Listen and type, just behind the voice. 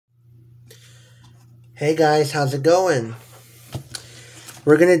Hey guys, how's it going?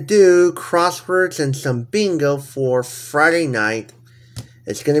 We're going to do crosswords and some bingo for Friday night.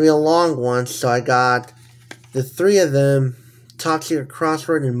 It's going to be a long one, so I got the three of them, Top Secret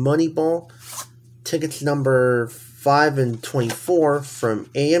Crossword and Moneyball. Tickets number 5 and 24 from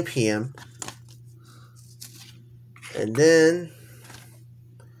AM PM. And then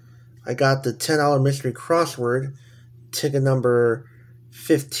I got the $10 Mystery Crossword, ticket number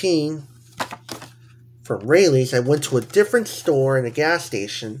 15 from Rayleigh's. I went to a different store in a gas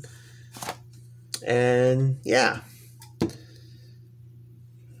station, and yeah,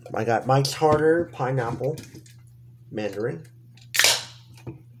 I got Mike's Harder, Pineapple, Mandarin,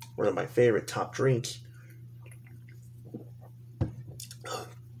 one of my favorite top drinks.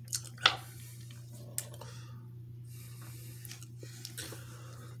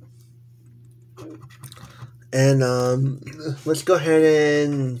 And let's go ahead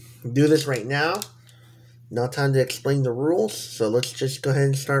and do this right now. No time to explain the rules, so let's just go ahead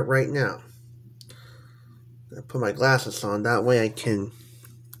and start right now. I'll put my glasses on, that way I can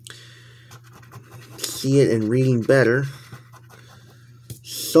see it and reading better.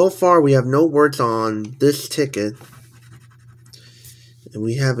 So far we have no words on this ticket. And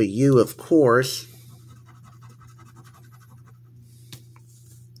we have a U, of course.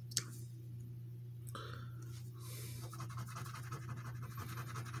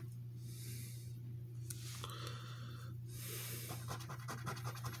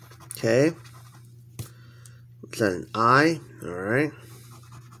 Okay. Is that an I? Alright.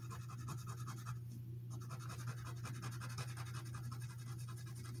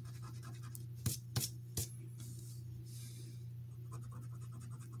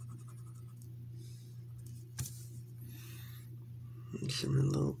 Zoom in a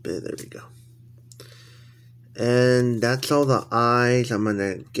little bit. There we go. And that's all the I's I'm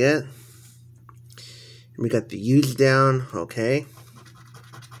gonna get. We got the U's down. Okay.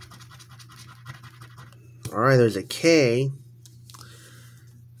 Alright, there's a K.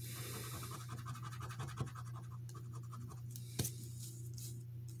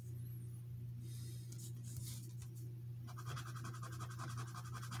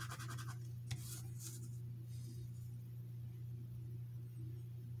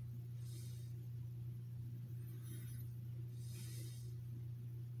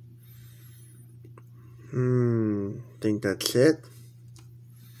 Think that's it.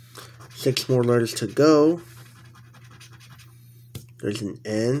 6 more letters to go. There's an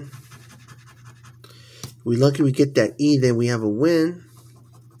N. If we're lucky we get that E, then we have a win.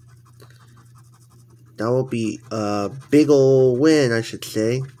 That will be a big ol' win, I should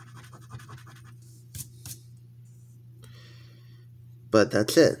say. But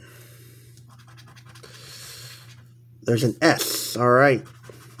that's it. There's an S. Alright.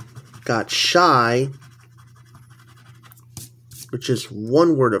 Got shy, which is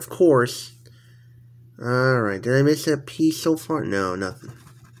one word, of course. Alright, did I miss a P so far? No, nothing.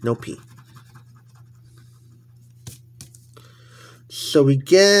 No P. So we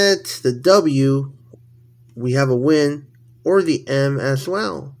get the W, we have a win, or the M as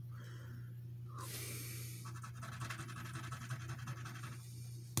well.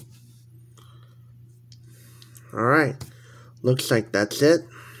 Alright, looks like that's it.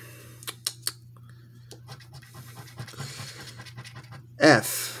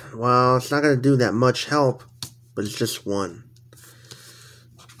 F. Well, it's not going to do that much help, but it's just one.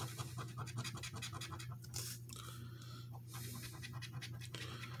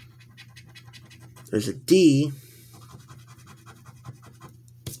 There's a D,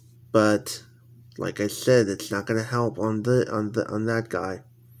 but like I said, it's not going to help on that guy.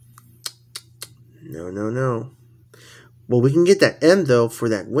 No. Well, we can get that M though for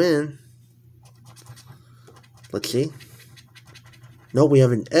that win. Let's see. No, we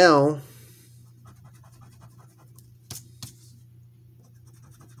have an L.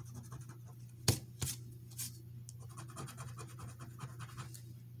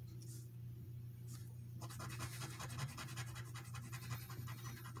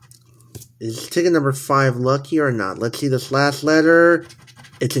 Is ticket number 5 lucky or not? Let's see this last letter.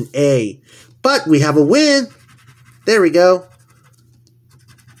 It's an A. But we have a win. There we go.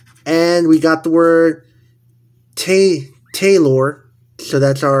 And we got the word Taylor. So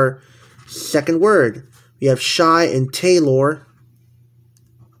that's our second word. We have shy and Taylor.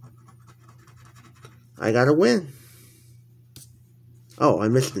 I got a win. Oh, I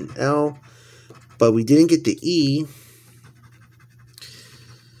missed an L. But we didn't get the E.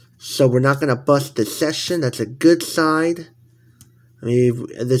 So we're not going to bust the session. That's a good side. I mean,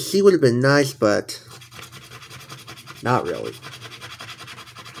 the C would have been nice, but not really.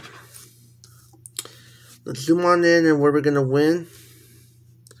 let's zoom on in and where we're going to win.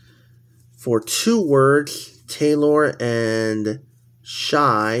 For 2 words, Taylor and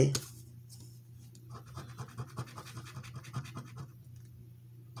Shy.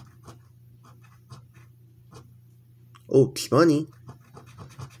 Oh, it's money.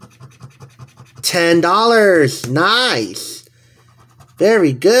 $10. Nice.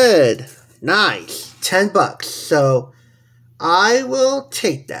 Very good. Nice. $10. So I will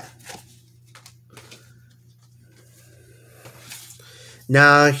take that.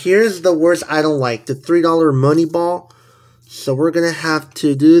 Now here's the worst I don't like. The $3 money ball. So we're gonna have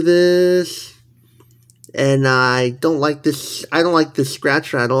to do this. And I don't like this. I don't like this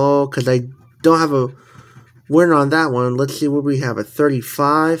scratcher at all because I don't have a winner on that one. Let's see what we have. A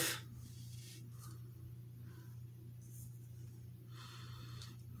 35.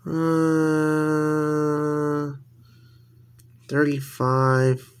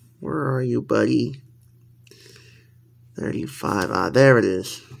 35. Where are you, buddy? 35. Ah, there it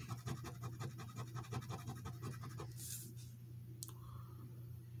is.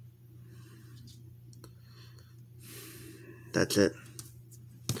 That's it.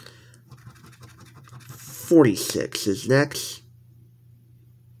 46 is next.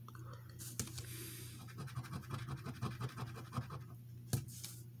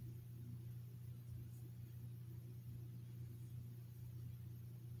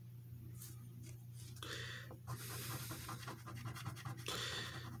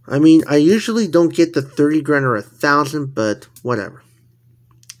 I mean, I usually don't get the 30 grand or 1,000, but whatever.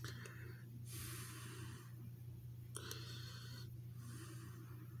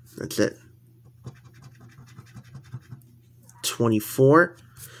 That's it. 24.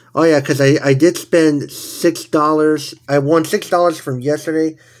 Oh yeah, because I did spend $6. I won $6 from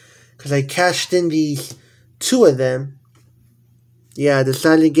yesterday because I cashed in these 2 of them. Yeah, I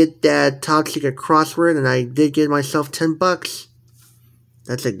decided to get that Toxic Crossword, and I did get myself $10.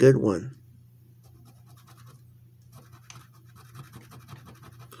 That's a good one.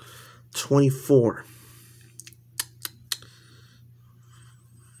 24.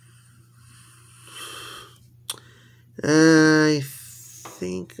 I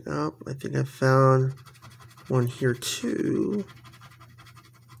think I found one here too.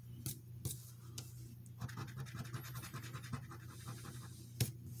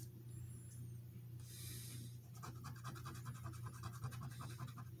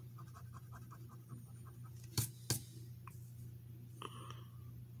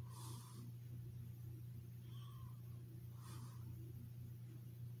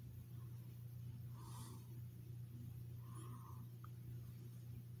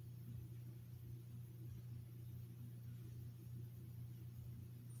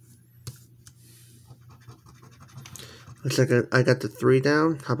 Looks like I got the 3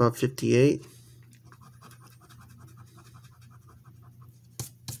 down. How about 58?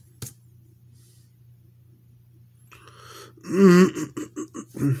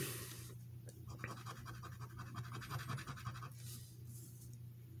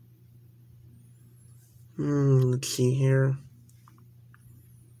 Let's see here.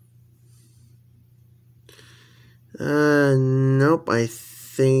 Nope. I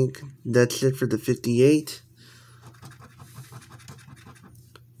think that's it for the 58.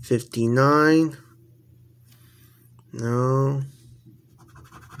 59. No.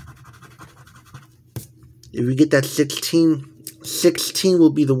 If we get that 16 will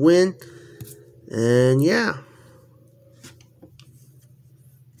be the win. And yeah.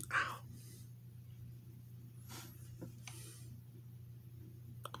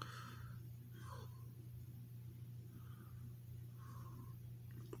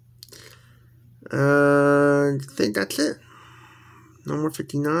 I think that's it. No more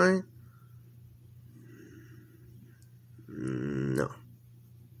 59. No.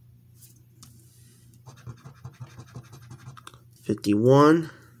 51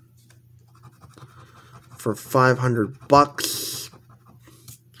 for $500.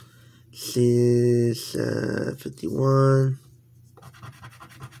 This is 51.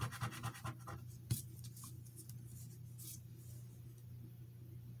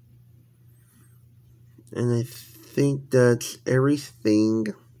 And I think that's everything.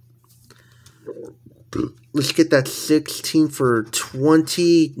 Let's get that 16 for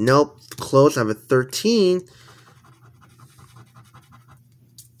 20. Nope, close. I have a 13.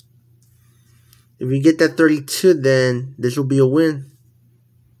 If we get that 32, then this will be a win.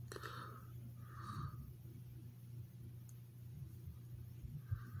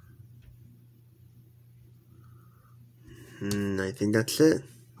 I think that's it.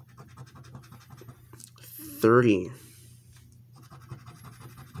 30.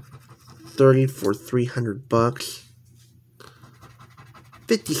 30 for 300 bucks.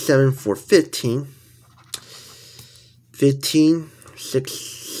 57 for 15. 15,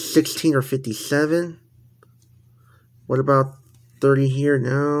 16 or 57. What about 30 here?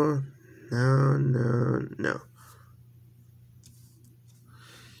 No.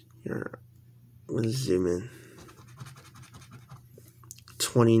 Here, let's zoom in.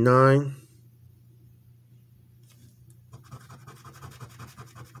 29.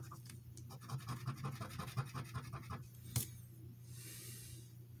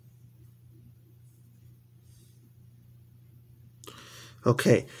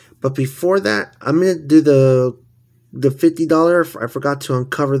 Okay, but before that, I'm gonna do the $50. I forgot to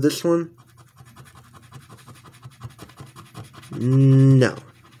uncover this one. No,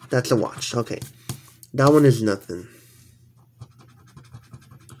 that's a watch. Okay, that one is nothing.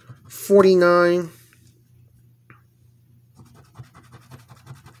 49.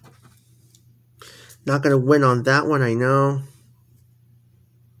 Not gonna win on that one, I know.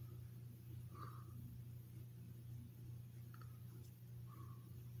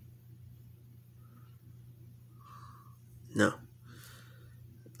 No.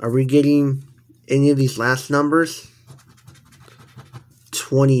 Are we getting any of these last numbers?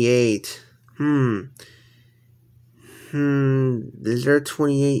 28. Is there a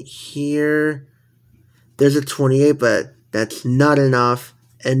 28 here? There's a 28, but that's not enough.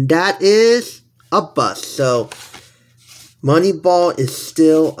 And that is a bust. So, Moneyball is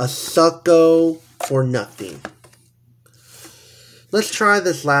still a sucko for nothing. Let's try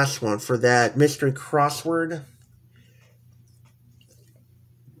this last one for that mystery crossword.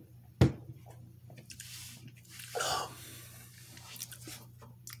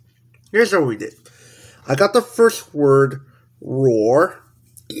 Here's what we did. I got the first word, roar.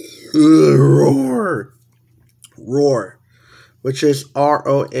 Roar. Which is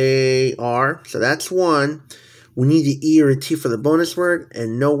R-O-A-R. So that's one. We need the E or a T for the bonus word.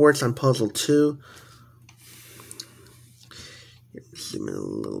 And no words on puzzle 2. Zoom in a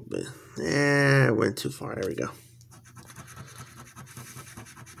little bit. I went too far. There we go.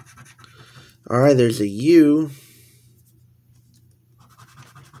 Alright, there's a U.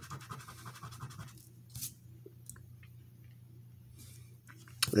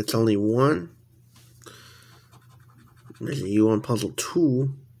 That's only one. There's a U on puzzle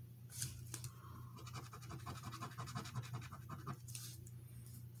 2.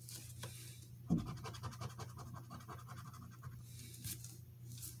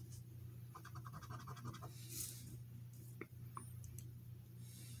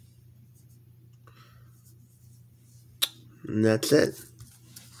 And that's it.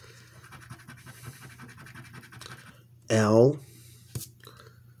 L.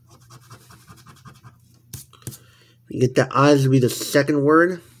 You get the I's to be the second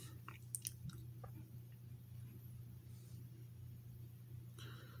word.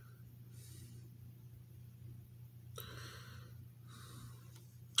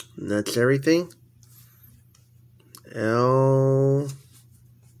 And that's everything. L.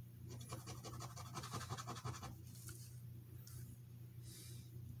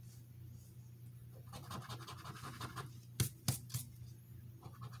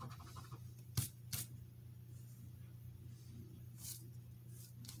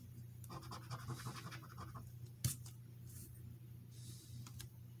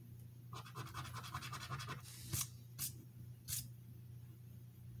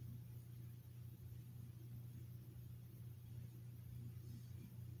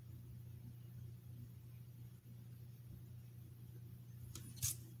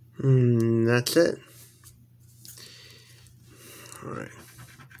 That's it. All right.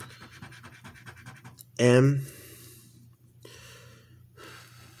 M.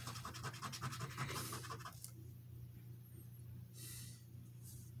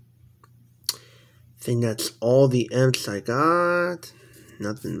 I think that's all the M's I got.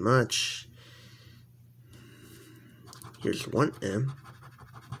 Nothing much. Here's one M.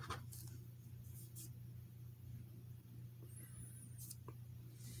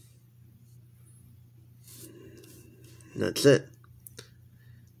 That's it.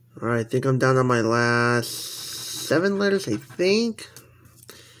 Alright, I think I'm down to my last 7 letters, I think.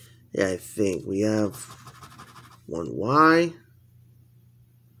 Yeah, I think. We have one Y.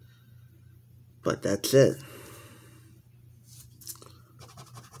 But that's it.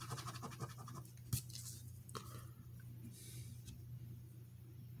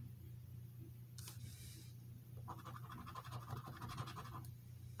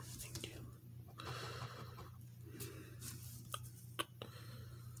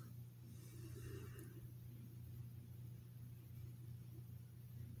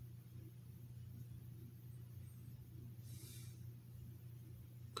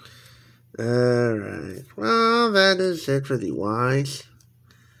 Alright. Well, that is it for the Y's.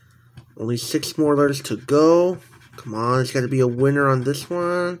 Only 6 more letters to go. Come on, there's got to be a winner on this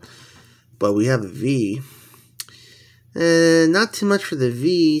one. But we have a V. And not too much for the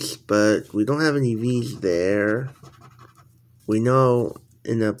V's, but we don't have any V's there. We know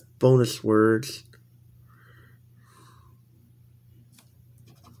in the bonus words.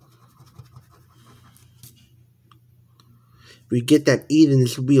 If we get that E, then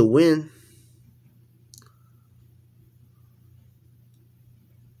this will be a win.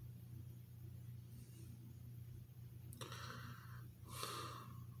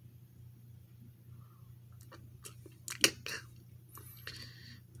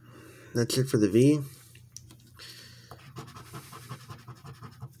 That's it for the V.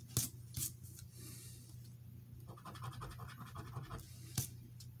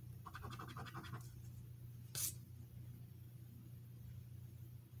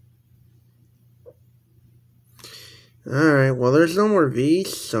 Alright, well there's no more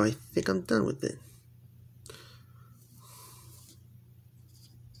V's, so I think I'm done with it.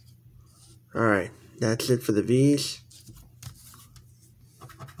 Alright, that's it for the V's.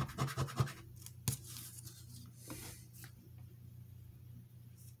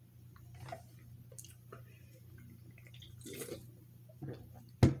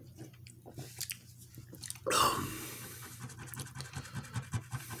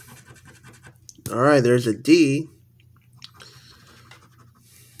 Alright, there's a D.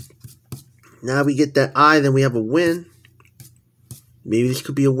 Now we get that I, then we have a win. Maybe this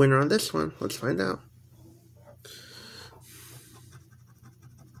could be a winner on this one. Let's find out.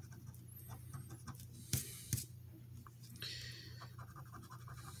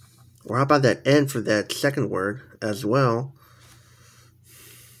 Or how about that N for that second word as well?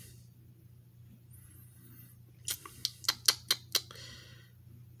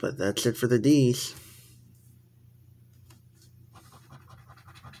 But that's it for the D's.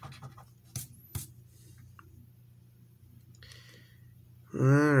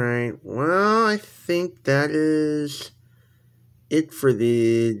 Alright, well, I think that is it for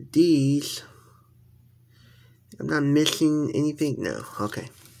the D's. I'm not missing anything now. Okay.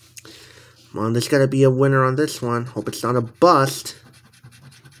 Come on, there's got to be a winner on this one. Hope it's not a bust.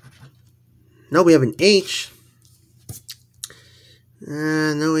 No, we have an H.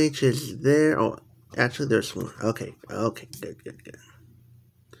 No H is there. Oh, actually, there's one. Okay, good.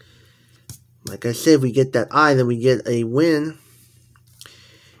 Like I said, if we get that I, then we get a win.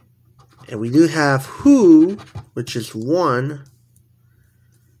 And we do have who, which is 1.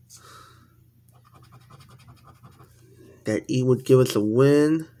 That E would give us a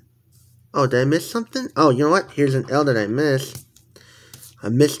win. Oh, did I miss something? Oh, you know what? Here's an L that I missed. I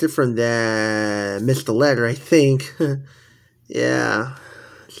missed it from that. Missed the letter, I think. Yeah.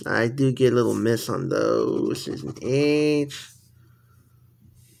 I do get a little miss on those. There's an H.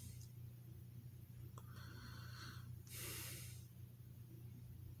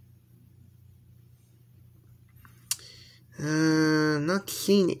 Not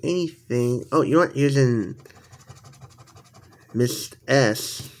seeing anything. Oh, you know what? Here's an missed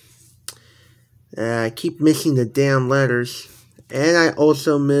S. I keep missing the damn letters. And I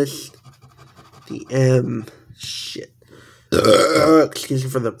also missed the M. Shit. Excuse me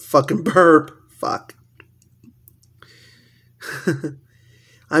for the fucking burp. Fuck.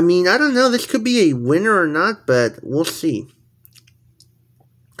 I mean, I don't know. This could be a winner or not, but we'll see.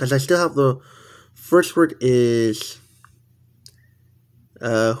 Because I still have the first word is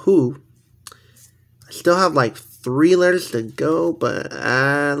who. I still have like 3 letters to go, but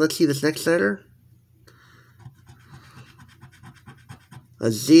let's see this next letter. A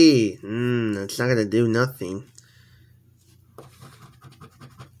Z. That's not gonna do nothing.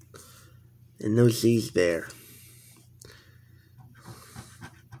 And no Z's there.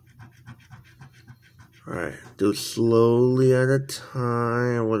 Alright, do it slowly at a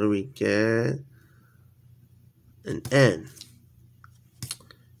time. What do we get? An N.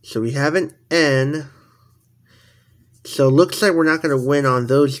 So we have an N. So it looks like we're not going to win on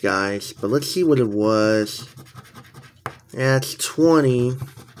those guys. But let's see what it was. Yeah, it's 20.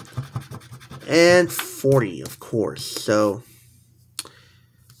 And 40, of course. So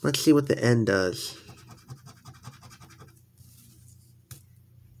let's see what the N does.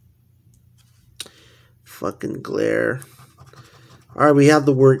 Fucking glare. Alright, we have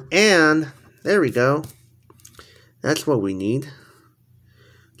the word and. There we go. That's what we need.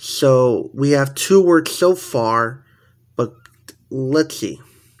 So we have 2 words so far, but let's see.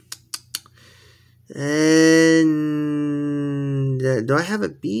 And do I have a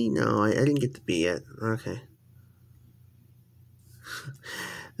B? No, I didn't get the B yet. Okay.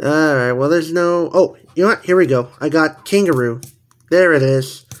 Alright, well there's no... Oh, you know what? Here we go. I got kangaroo. There it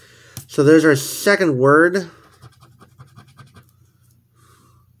is. So there's our second word.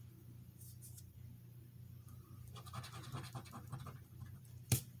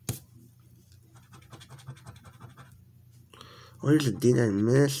 Oh, here's a D that I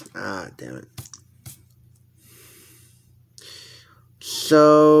missed. Ah, damn it.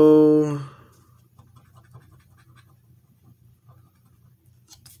 So...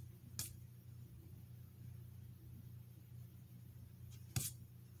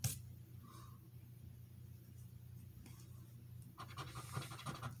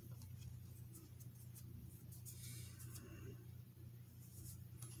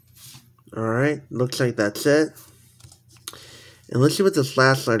 Alright, looks like that's it. And let's see what this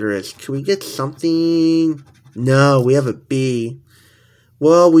last letter is. Can we get something? No, we have a B.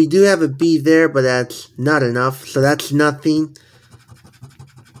 Well, we do have a B there, but that's not enough. So that's nothing.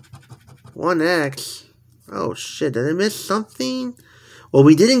 1X. Oh shit, did I miss something? Well,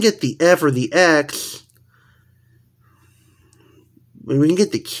 we didn't get the F or the X. We didn't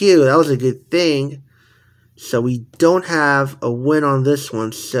get the Q. That was a good thing. So we don't have a win on this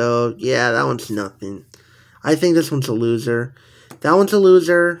one. So, yeah, that one's nothing. I think this one's a loser. That one's a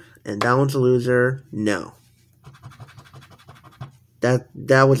loser. And that one's a loser. No. That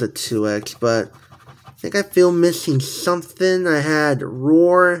was a 2X. But I think I feel missing something. I had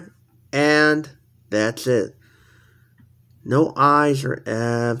roar. And that's it. No I's or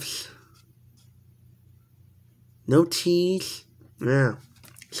F's. No T's. Yeah.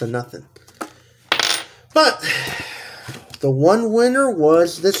 So nothing. But the one winner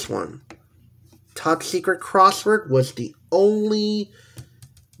was this one. Top Secret Crossword was the only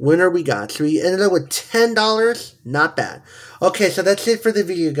winner we got. So we ended up with $10. Not bad. Okay, so that's it for the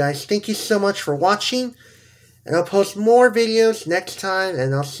video, guys. Thank you so much for watching. And I'll post more videos next time.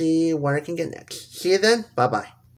 And I'll see what I can get next. See you then. Bye-bye.